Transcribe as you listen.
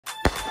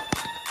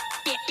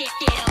Light.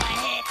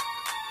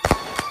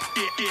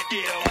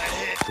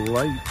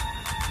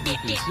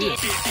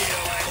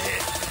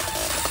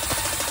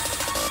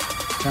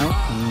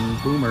 Fountain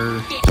boomer.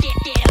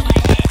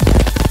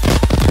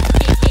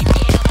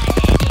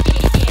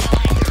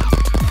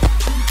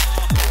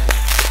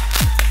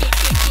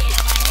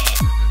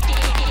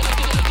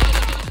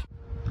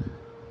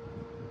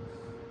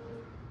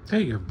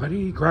 Hey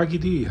everybody, Groggy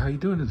D, how you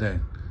doing today?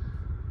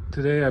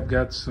 Today I've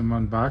got some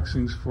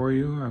unboxings for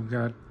you. I've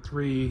got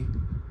 3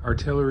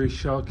 artillery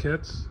shell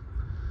kits.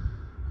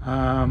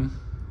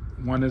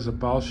 One is a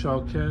ball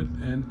shell kit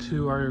and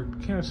 2 are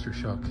canister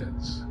shell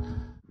kits.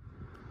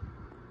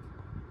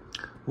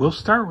 We'll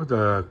start with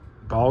a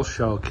ball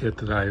shell kit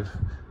that I've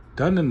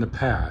done in the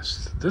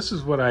past. This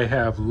is what I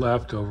have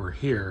left over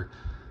here.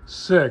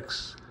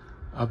 6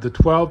 of the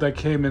 12 that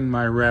came in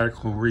my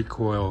Radical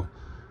Recoil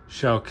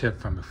shell kit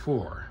from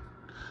before.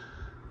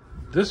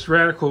 This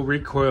Radical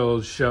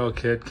Recoil shell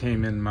kit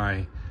came in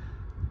my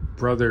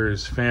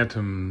brother's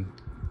Phantom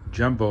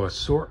Jumbo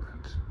assortment.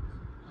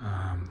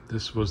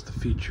 This was the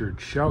featured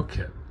shell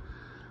kit.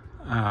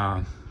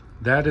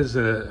 That is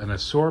an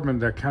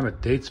assortment that kind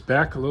of dates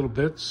back a little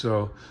bit,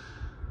 so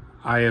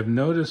I have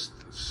noticed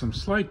some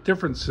slight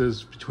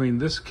differences between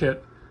this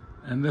kit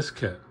and this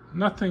kit.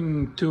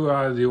 Nothing too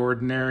out of the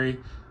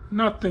ordinary,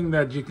 nothing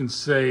that you can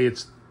say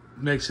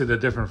makes it a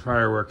different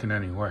firework in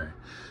any way.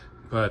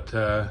 But,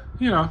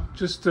 you know,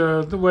 just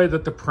the way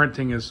that the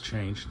printing has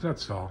changed,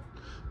 that's all.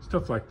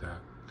 Stuff like that.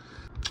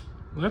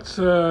 Let's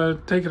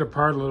take it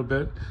apart a little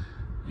bit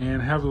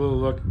and have a little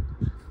look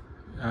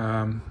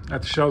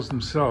at the shells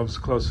themselves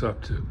close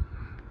up too.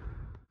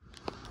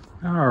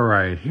 All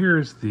right,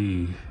 here's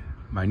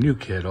my new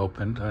kit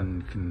opened,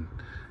 and you can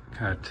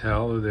kind of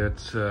tell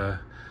that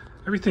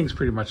everything's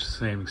pretty much the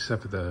same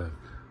except for the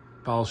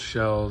ball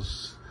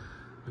shells.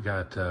 We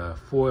got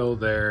foil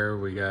there,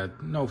 we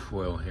got no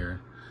foil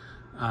here.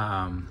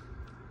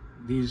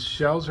 These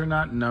shells are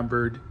not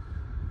numbered,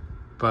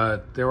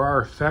 but there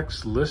are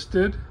effects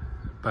listed,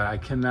 but I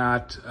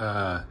cannot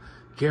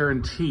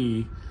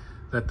guarantee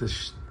that the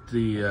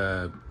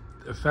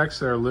effects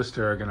that are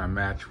listed are going to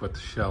match what the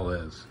shell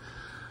is.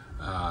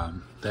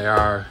 They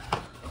are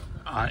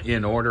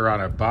in order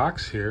on a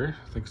box here.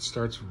 I think it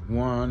starts with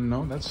 1,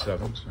 no, that's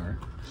 7, sorry.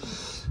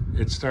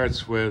 It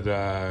starts with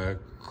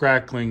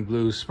crackling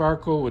blue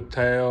sparkle with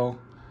tail.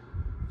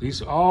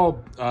 These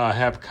all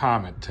have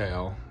comet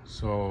tail,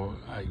 so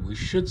we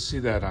should see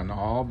that on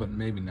all, but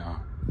maybe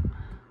not.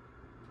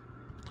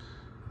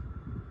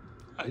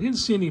 I didn't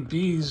see any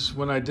bees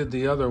when I did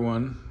the other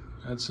one.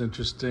 That's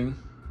interesting.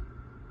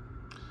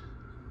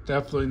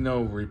 Definitely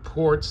no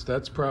reports.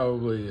 That's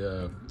probably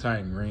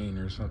tying rain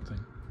or something.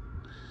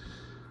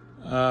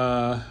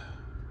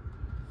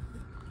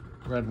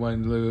 Red, white,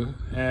 and blue.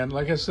 And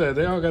like I said,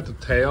 they all got the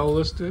tail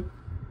listed.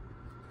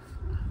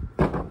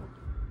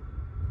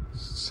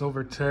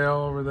 Silver tail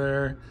over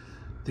there.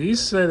 These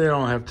say they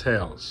don't have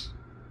tails.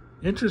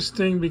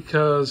 Interesting,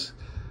 because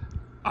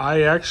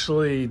I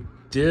actually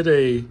did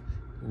a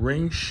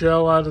ring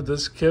shell out of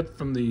this kit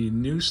from the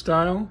new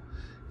style,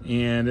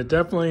 and it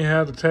definitely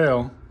had a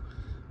tail.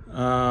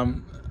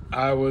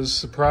 I was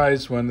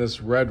surprised when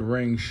this red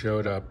ring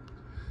showed up.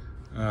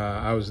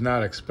 I was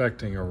not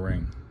expecting a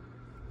ring.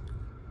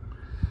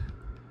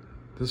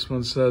 This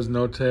one says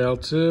no tail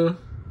too.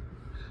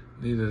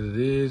 Neither do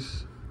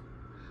these.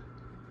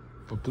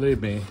 But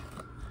believe me,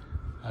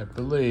 I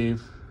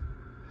believe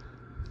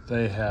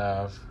they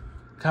have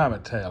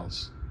comet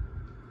tails.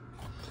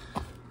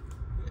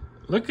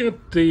 Look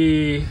at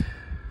the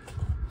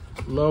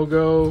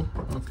logo,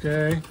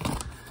 okay?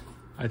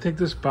 I think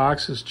this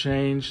box has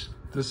changed.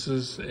 This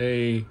is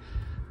a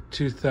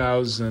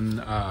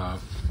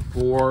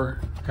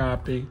 2004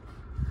 copy.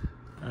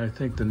 I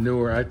think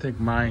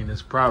mine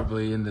is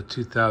probably in the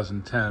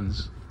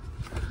 2010s.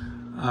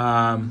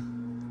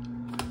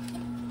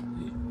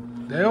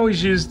 They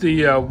always use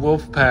the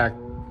Wolfpack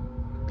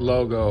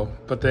logo,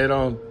 but they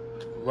don't,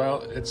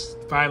 well, it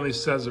finally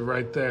says it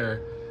right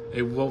there,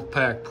 a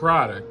Wolfpack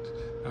product.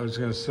 I was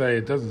going to say,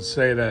 it doesn't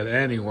say that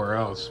anywhere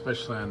else,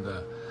 especially on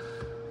the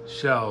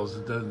shells.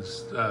 It doesn't,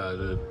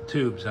 the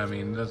tubes, I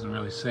mean, it doesn't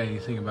really say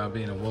anything about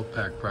being a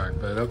Wolfpack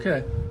product, but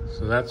okay.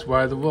 So that's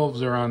why the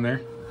wolves are on there.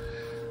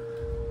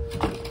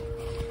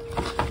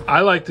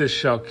 I like this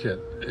shell kit.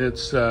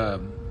 It's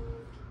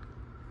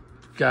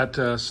got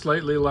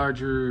slightly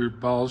larger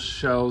ball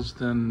shells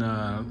than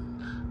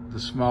the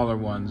smaller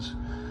ones.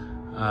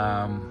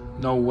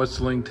 No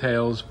whistling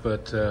tails,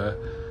 but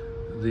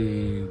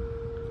the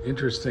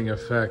interesting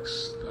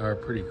effects are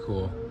pretty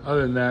cool.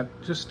 Other than that,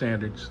 just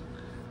standards.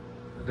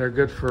 They're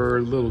good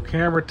for little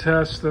camera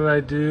tests that I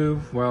do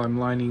while I'm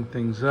lining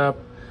things up.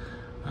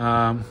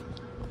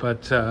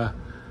 But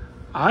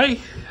I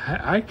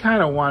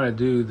kind of want to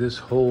do this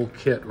whole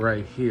kit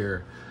right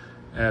here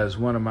as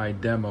one of my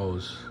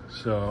demos.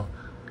 So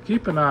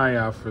keep an eye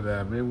out for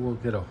that. Maybe we'll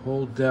get a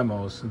whole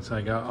demo, since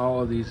I got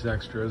all of these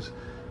extras.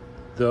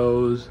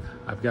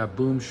 I've got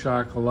boom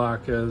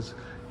shakalakas,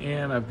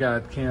 and I've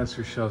got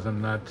cancer shells I'm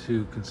not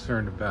too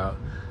concerned about.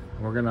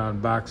 We're gonna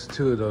unbox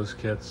 2 of those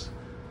kits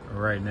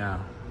right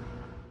now.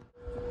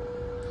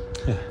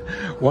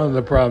 One of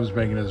the problems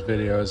making this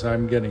video is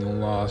I'm getting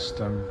lost.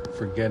 I'm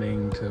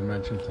forgetting to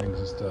mention things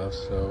and stuff,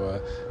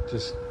 so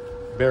just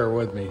bear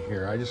with me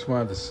here. I just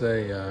wanted to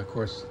say, of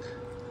course,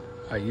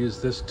 I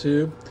use this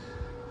tube,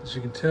 as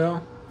you can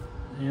tell,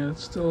 and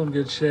it's still in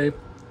good shape.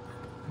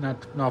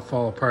 Not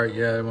fall apart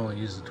yet. I've only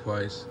used it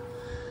twice.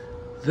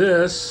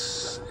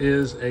 This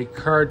is a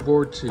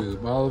cardboard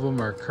tube. All of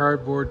them are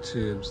cardboard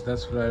tubes.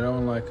 That's what I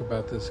don't like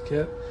about this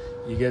kit.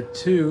 You get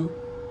 2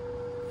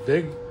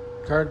 big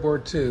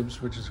cardboard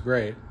tubes, which is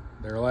great.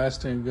 They're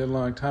lasting a good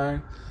long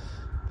time,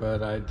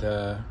 but I'd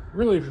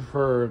really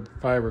prefer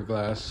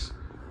fiberglass.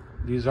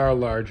 These are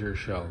larger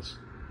shells.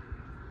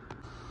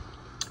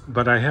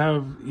 But I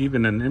have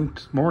even a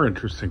more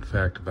interesting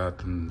fact about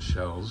them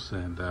shells,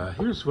 and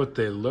here's what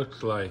they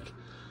looked like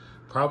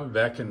probably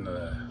back in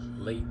the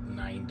late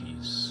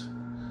 90s.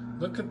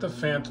 Look at the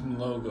Phantom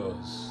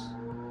logos,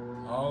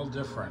 all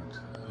different.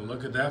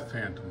 Look at that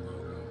Phantom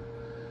logo.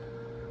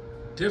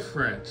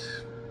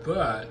 Different,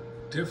 but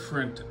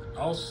different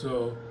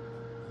also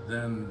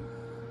than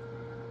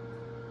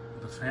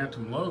the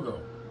Phantom logo.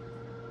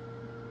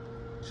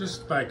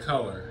 Just by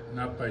color,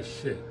 not by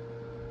shape.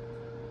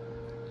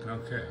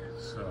 Okay,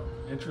 so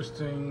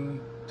interesting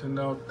to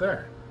note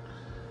there.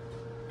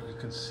 You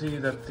can see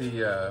that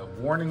the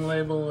warning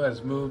label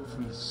has moved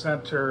from the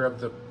center of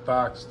the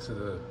box to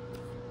the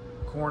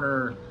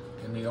corner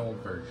in the old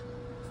version.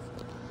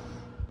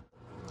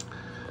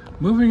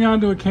 Moving on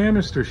to a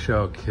canister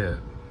shell kit.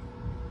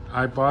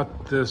 I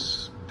bought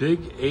this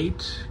Big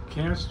 8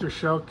 canister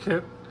shell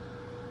kit,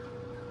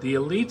 the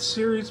Elite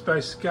Series by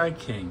Sky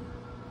King.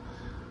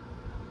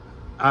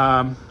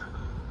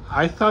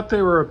 I thought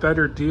they were a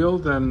better deal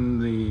than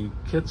the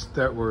kits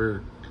that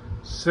were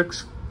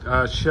 6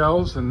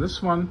 shells, and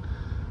this one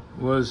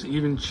was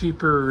even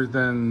cheaper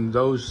than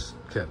those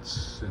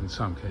kits in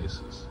some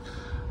cases.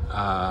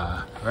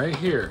 Right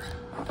here,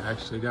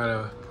 actually got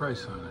a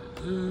price on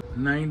it,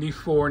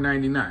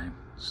 $94.99.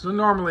 So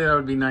normally that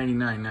would be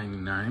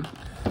 $99.99,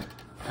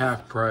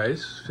 half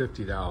price,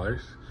 $50.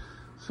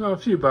 So a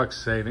few bucks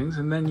savings,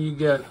 and then you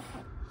get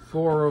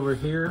 4 over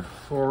here,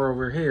 4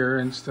 over here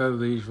instead of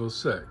the usual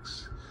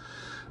 6.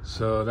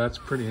 So that's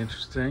pretty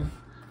interesting.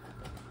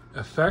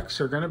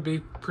 Effects are going to be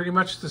pretty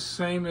much the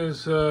same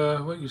as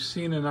what you've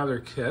seen in other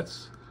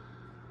kits.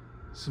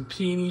 Some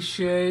peony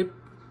shape,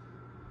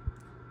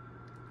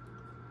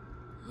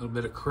 a little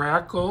bit of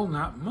crackle,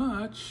 not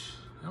much.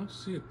 I don't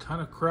see a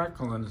ton of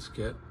crackle in this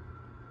kit.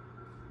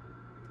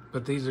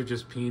 But these are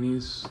just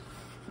peonies,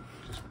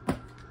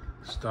 just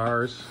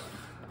stars.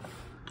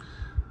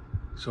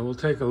 So we'll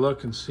take a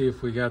look and see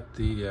if we got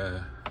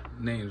the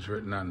names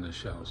written on the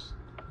shells.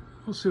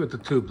 We'll see what the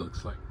tube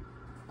looks like.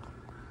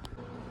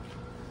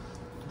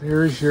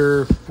 There's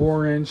your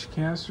 4-inch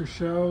canister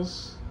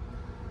shells,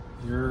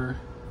 your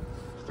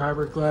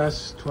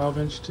fiberglass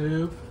 12-inch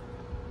tube.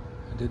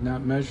 I did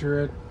not measure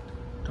it.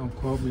 Don't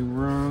quote me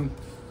wrong.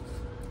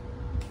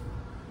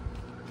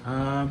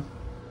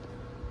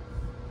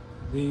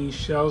 The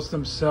shells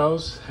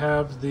themselves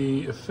have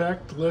the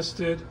effect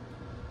listed.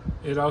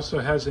 It also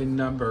has a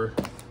number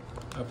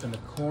up in the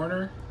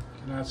corner.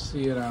 You cannot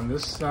see it on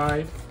this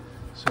side.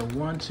 So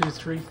 1, 2,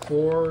 3,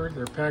 4.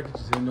 They're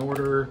packaged in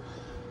order.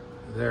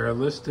 They're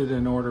listed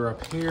in order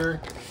up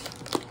here.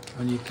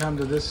 When you come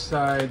to this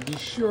side, be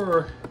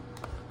sure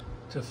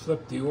to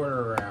flip the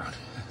order around.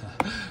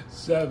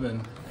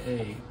 7,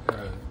 8,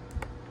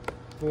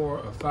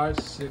 4, 5,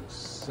 6,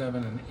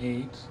 7, and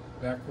 8.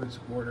 Backwards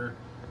order.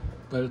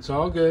 But it's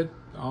all good,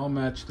 all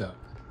matched up.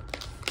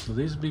 So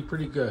these will be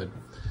pretty good.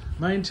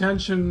 My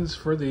intentions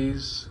for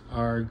these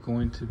are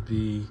going to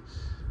be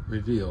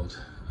revealed.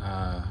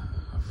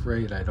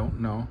 Afraid I don't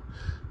know,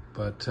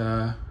 but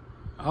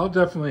I'll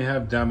definitely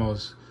have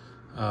demos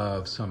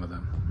of some of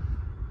them.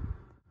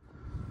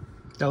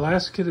 The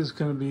last kit is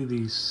going to be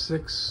the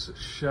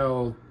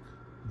 6-shell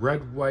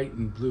red, white,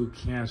 and blue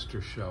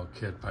canister shell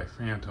kit by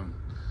Phantom.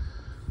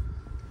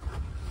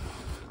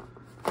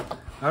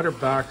 Outer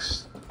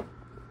box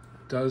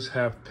does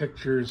have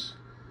pictures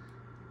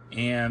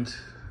and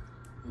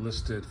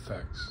listed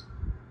effects.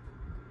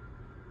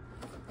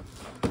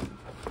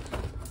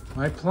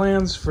 My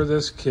plans for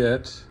this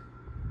kit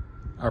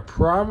are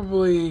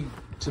probably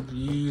to be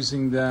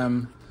using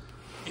them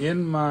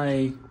in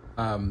my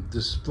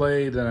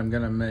display that I'm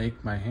going to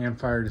make, my hand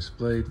fire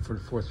display for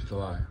the 4th of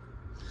July.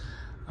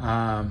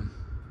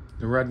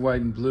 The red,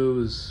 white, and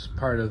blue is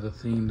part of the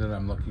theme that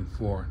I'm looking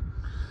for.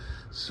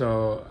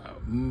 So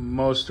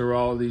most or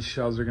all of these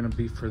shells are going to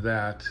be for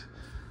that.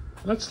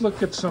 Let's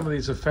look at some of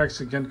these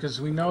effects again, because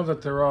we know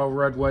that they're all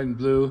red, white, and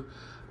blue.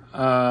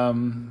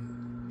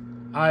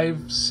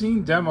 I've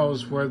seen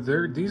demos where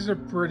these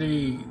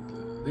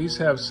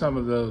have some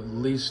of the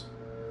least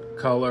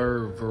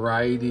color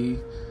variety,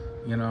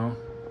 you know,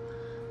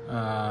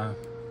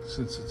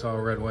 since it's all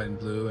red, white, and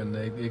blue, and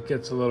it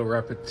gets a little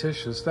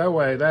repetitious. That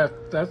way,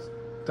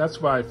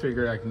 that's why I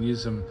figured I can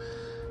use them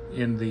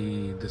in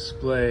the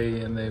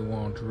display, and they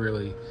won't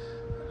really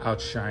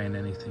outshine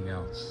anything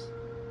else.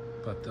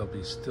 But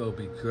they'll still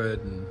be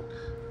good and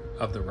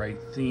of the right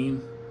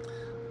theme.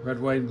 Red,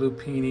 white, and blue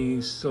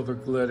peonies, silver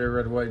glitter,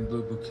 red, white, and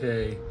blue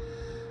bouquet.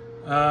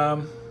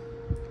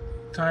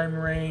 Time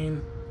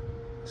rain.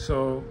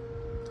 So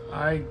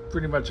I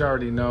pretty much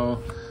already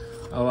know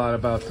a lot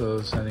about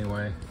those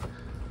anyway.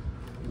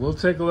 We'll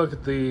take a look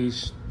at the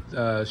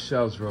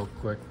shells real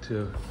quick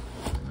too.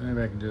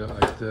 Maybe I can do it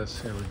like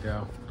this. Here we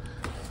go.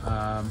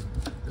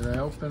 Did I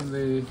open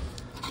the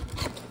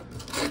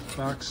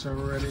box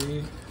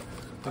already?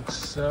 Looks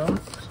so. So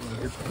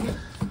we'll get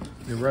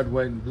the red,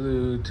 white, and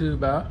blue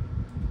tube out.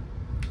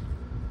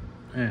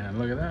 And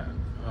look at that.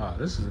 Oh,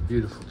 this is a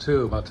beautiful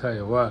tube, I'll tell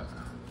you what.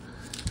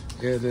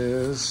 It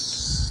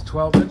is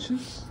 12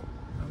 inches,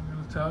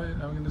 I'm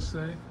gonna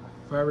say,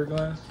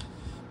 fiberglass.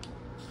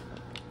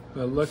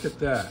 But look at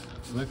that.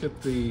 Look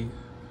at the,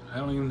 I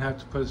don't even have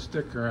to put a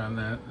sticker on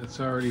that.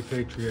 It's already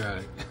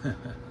patriotic.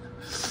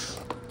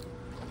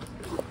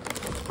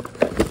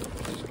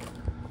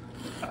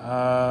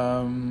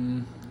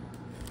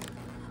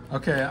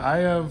 Okay,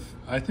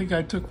 I think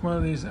I took one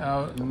of these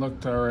out and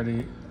looked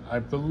already. I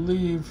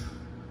believe,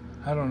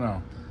 I don't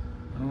know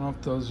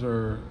if those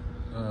are,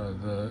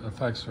 the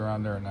effects are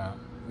on there or not.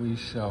 We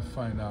shall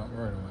find out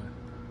right away.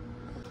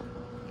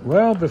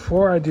 Well,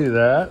 before I do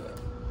that,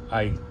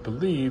 I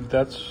believe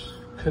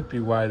could be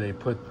why they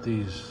put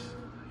these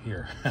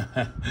here.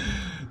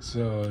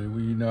 So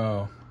we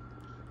know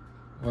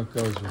what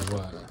goes with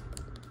what.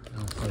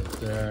 I'll put it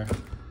there.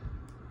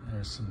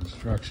 There's some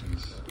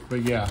instructions.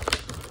 But yeah,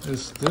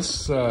 this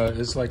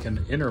is like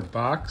an inner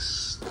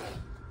box.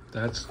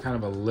 That's kind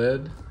of a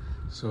lid.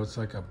 So it's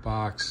like a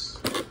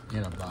box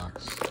in a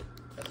box.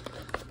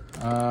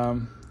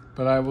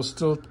 But I will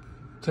still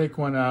take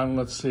one out and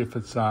let's see if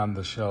it's on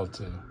the shell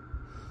too.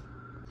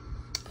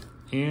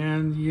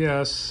 And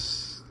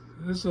yes,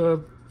 there's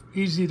a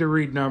easy to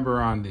read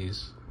number on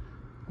these.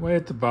 Way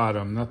at the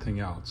bottom, nothing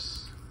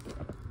else.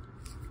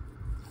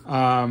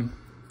 I'm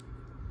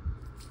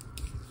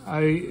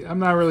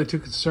not really too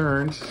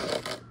concerned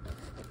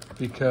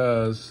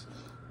because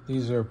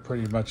these are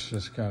pretty much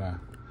just gonna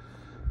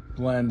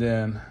blend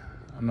in.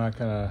 I'm not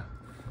gonna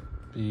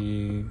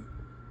be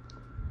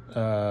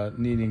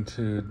needing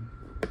to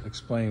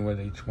explain what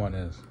each one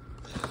is.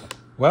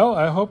 Well,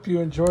 I hope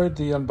you enjoyed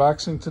the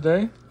unboxing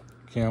today.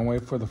 Can't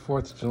wait for the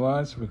 4th of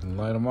July so we can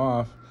light them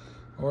off,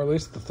 or at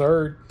least the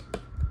 3rd.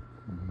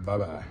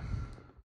 Bye-bye.